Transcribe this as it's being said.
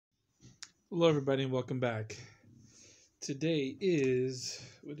Hello, everybody, and welcome back. Today is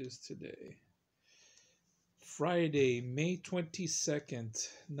what is today? Friday, May 22nd,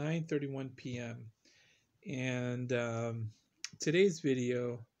 9:31 p.m. And today's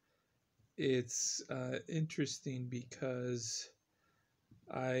video it's interesting because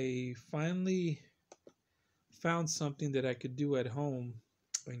I finally found something that I could do at home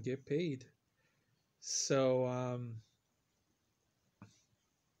and get paid. So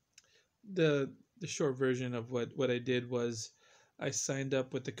the short version of what I did was I signed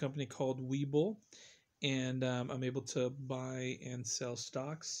up with a company called Webull, and I'm able to buy and sell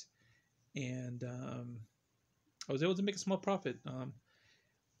stocks, and I was able to make a small profit.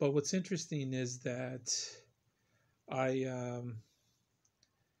 But what's interesting is that I um,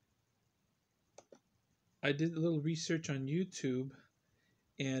 I did a little research on YouTube,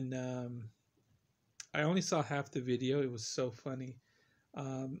 and I only saw half the video. It was so funny.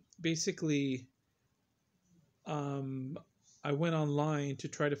 Basically, um, I went online to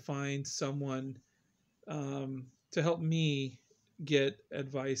try to find someone to help me get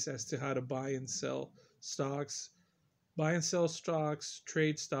advice as to how to stocks, buy and sell stocks,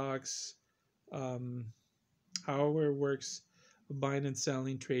 trade stocks, um, however it works, buying and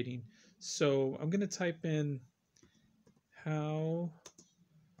selling, trading. So I'm going to type in how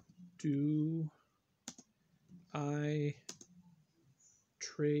do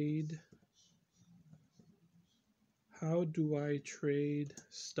I trade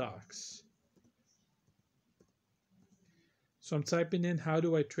stocks. So I'm typing in how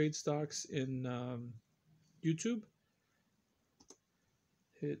do I trade stocks in YouTube.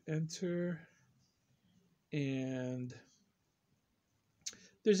 Hit enter, and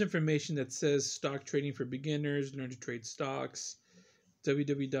there's information that says stock trading for beginners, learn to trade stocks,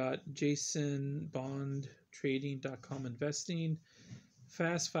 www.jasonbondtrading.com investing,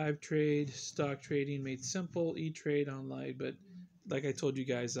 fast 5 trade, stock trading made simple, e-trade online. But like I told you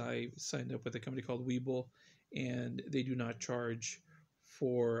guys, I signed up with a company called Webull, and they do not charge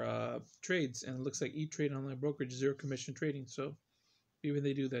for trades. And it looks like e-trade online brokerage, zero commission trading. So even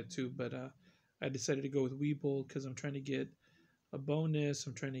they do that too. But I decided to go with Webull because I'm trying to get a bonus.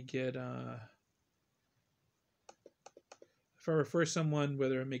 I'm trying to get if I refer someone,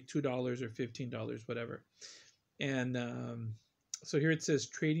 whether I make $2 or $15, whatever. And so here it says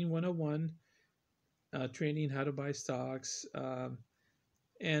Trading 101, training how to buy stocks.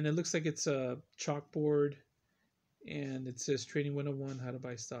 And it looks like it's a chalkboard, and it says Trading 101, how to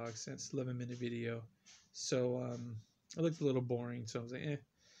buy stocks. And it's 11-minute video. So it looked a little boring. So I was like, eh.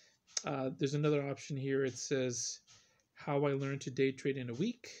 There's another option here. It says how I learned to day trade in a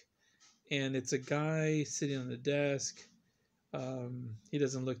week. And it's a guy sitting on the desk. He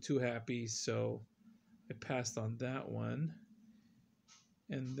doesn't look too happy, so I passed on that one.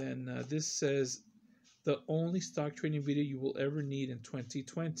 And then this says the only stock trading video you will ever need in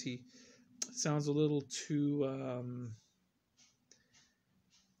 2020. Sounds a little too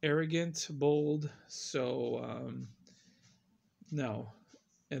arrogant, bold, so no.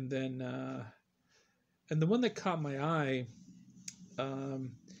 And then and the one that caught my eye,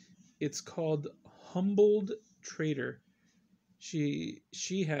 um, it's called Humbled Trader. She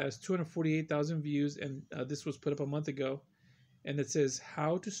has 248,000 views, and this was put up a month ago. And it says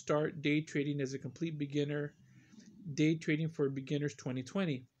how to start day trading as a complete beginner, day trading for beginners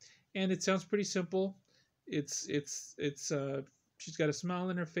 2020. And it sounds pretty simple. It's she's got a smile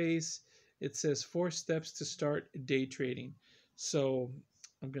on her face. It says 4 steps to start day trading. So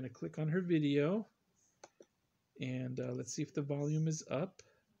I'm going to click on her video, and let's see if the volume is up.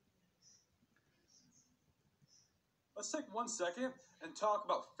 Let's take 1 second and talk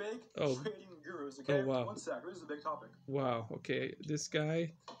about fake trading gurus, okay? Oh, wow. 1 sec. This is a big topic. Wow. Okay. This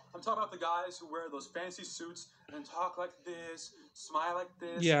guy. I'm talking about the guys who wear those fancy suits and talk like this, smile like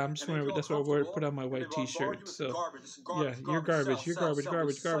this. Yeah, I'm just wearing. That's why I put on my white T-shirt. So garbage, yeah, you're garbage. You're garbage.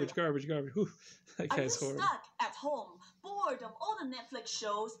 Garbage. Garbage. Garbage. Garbage. Whew, that Are you guy's horrible. stuck at home, bored of all the Netflix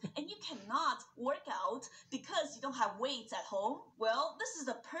shows, and you cannot work out because you don't have weights at home? Well, this is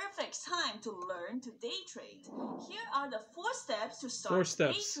the perfect time to learn to day trade. Here are the 4 steps to start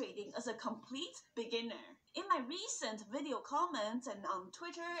day trading as a complete beginner. In my recent video comments and on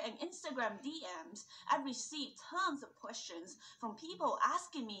Twitter and Instagram DMs, I've received tons of questions from people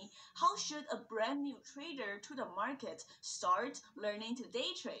asking me how should a brand new trader to the market start learning to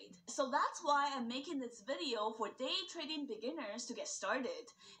day trade. So that's why I'm making this video for day trading beginners to get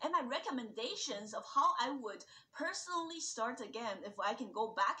started, and my recommendations of how I would personally start again if I can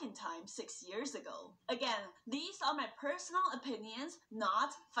go back in time 6 years ago. Again, these are my personal opinions,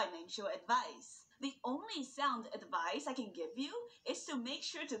 not financial advice. The only sound advice I can give you is to make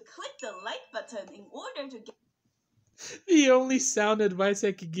sure to click the like button in order to get The only sound advice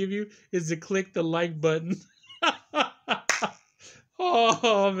I could give you is to click the like button.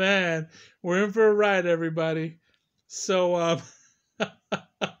 Oh man, we're in for a ride, everybody. So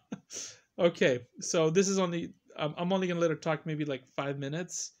okay, so this is only I'm only gonna let her talk maybe like 5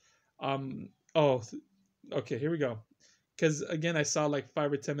 minutes. Um, oh, okay, here we go. Because again, I saw like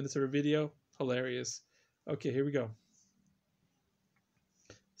 5 or 10 minutes of her video. Hilarious. Okay, here we go.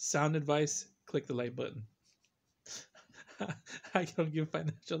 Sound advice: click the like button. I don't give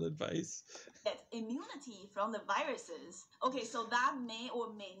financial advice. immunity from the viruses. Okay, so that may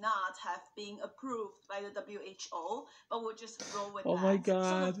or may not have been approved by the WHO, but we'll just roll with Oh that. my So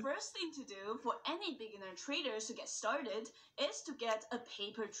god. the first thing to do for any beginner traders to get started is to get a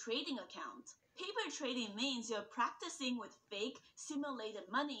paper trading account. Paper trading means you're practicing with fake simulated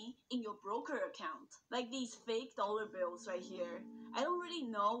money in your broker account, like these fake dollar bills right here. I don't really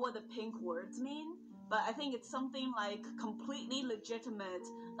know what the pink words mean, but I think it's something like completely legitimate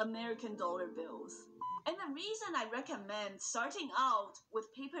American dollar bills. And the reason I recommend starting out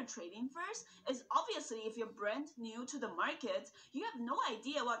with paper trading first is obviously if you're brand new to the market, you have no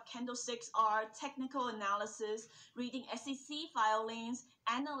idea what candlesticks are, technical analysis, reading SEC filings,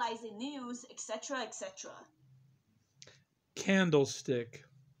 analyzing news, etc., etc. Candlestick.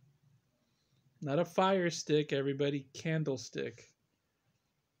 Not a fire stick, everybody. Candlestick.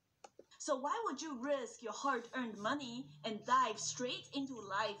 So why would you risk your hard-earned money and dive straight into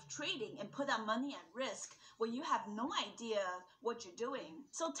live trading and put that money at risk when you have no idea what you're doing?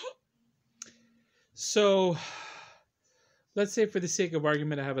 So let's say for the sake of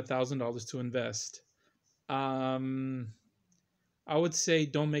argument, I have $1,000 to invest. I would say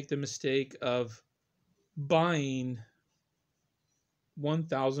don't make the mistake of buying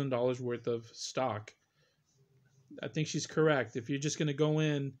 $1,000 worth of stock. I think she's correct. If you're just going to go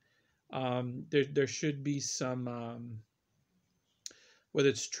in, there should be some, whether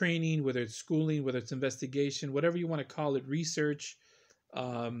it's training, whether it's schooling, whether it's investigation, whatever you want to call it, research.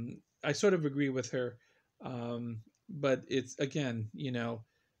 I sort of agree with her, but it's again,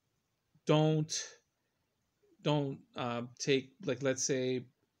 don't take, like, let's say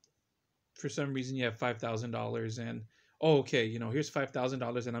for some reason you have $5,000 and, oh, okay, here's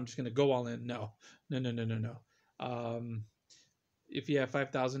 $5,000 and I'm just gonna go all in. No, no, no, no, no, no. If you have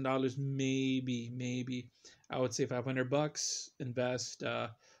 $5,000, maybe I would say $500, invest.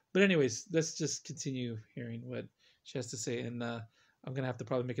 But anyways, let's just continue hearing what she has to say, and I'm gonna have to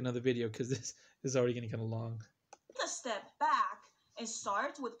probably make another video because this is already getting kind of long. Take a step back and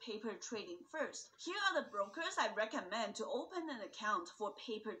start with paper trading first. Here are the brokers I recommend to open an account for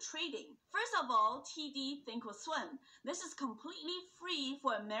paper trading. First of all, TD Thinkorswim. This is completely free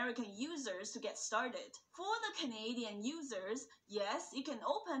for American users to get started. For the Canadian users, yes, you can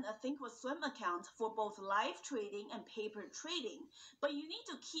open a Thinkorswim account for both live trading and paper trading, but you need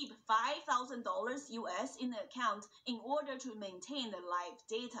to keep $5,000 US in the account in order to maintain the live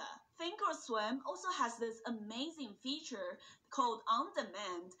data. Thinkorswim also has this amazing feature called On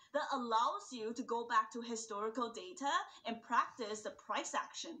Demand that allows you to go back to historical data and practice the price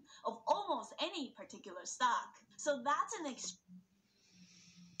action of almost any particular stock. So that's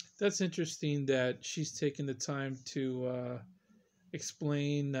interesting that she's taken the time to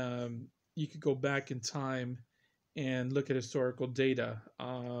explain. You could go back in time and look at historical data.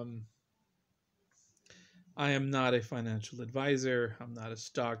 I am not a financial advisor. I'm not a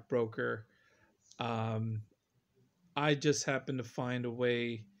stockbroker. I just happen to find a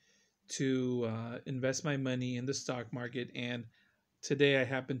way to invest my money in the stock market. And today I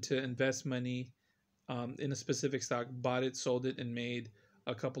happen to invest money in a specific stock, bought it, sold it, and made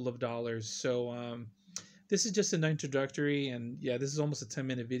a couple of dollars. So this is just an introductory, and yeah, this is almost a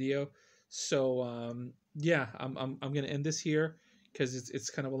 10-minute video. So yeah, I'm gonna end this here because it's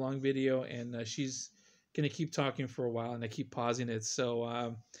kind of a long video, and she's gonna keep talking for a while, and I keep pausing it.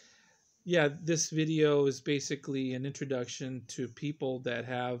 So yeah, this video is basically an introduction to people that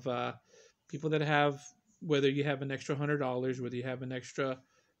have whether you have an extra $100, whether you have an extra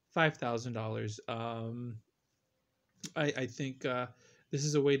 $5,000. I think this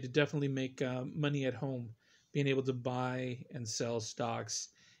is a way to definitely make money at home, being able to buy and sell stocks.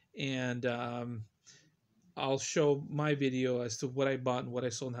 And I'll show my video as to what I bought and what I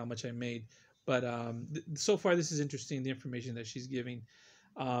sold and how much I made. But so far, this is interesting, the information that she's giving.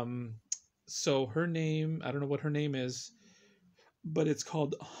 So her name, I don't know what her name is, but it's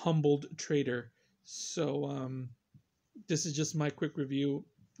called Humbled Trader. So this is just my quick review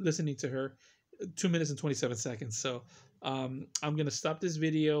listening to her. 2 minutes and 27 seconds. So I'm gonna stop this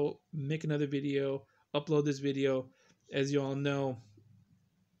video, make another video, upload this video. As you all know,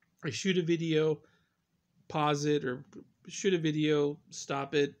 I shoot a video, pause it, or shoot a video,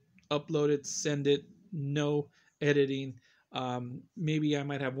 stop it, upload it, send it. No editing. Maybe I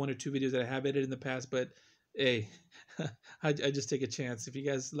might have one or two videos that I have edited in the past, but hey, I just take a chance. If you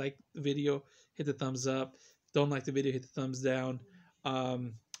guys like the video, hit the thumbs up. Don't like the video, hit the thumbs down.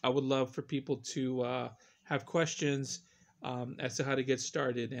 I would love for people to have questions as to how to get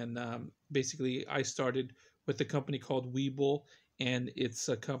started. And basically, I started with a company called Webull, and it's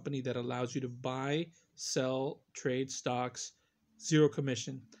a company that allows you to buy, sell, trade stocks, zero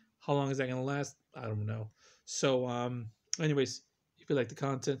commission. How long is that going to last? I don't know. So, anyways, if you like the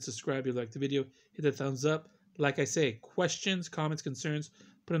content, subscribe. If you like the video, hit the thumbs up. Like I say, questions, comments, concerns,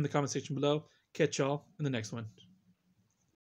 put them in the comment section below. Catch y'all in the next one.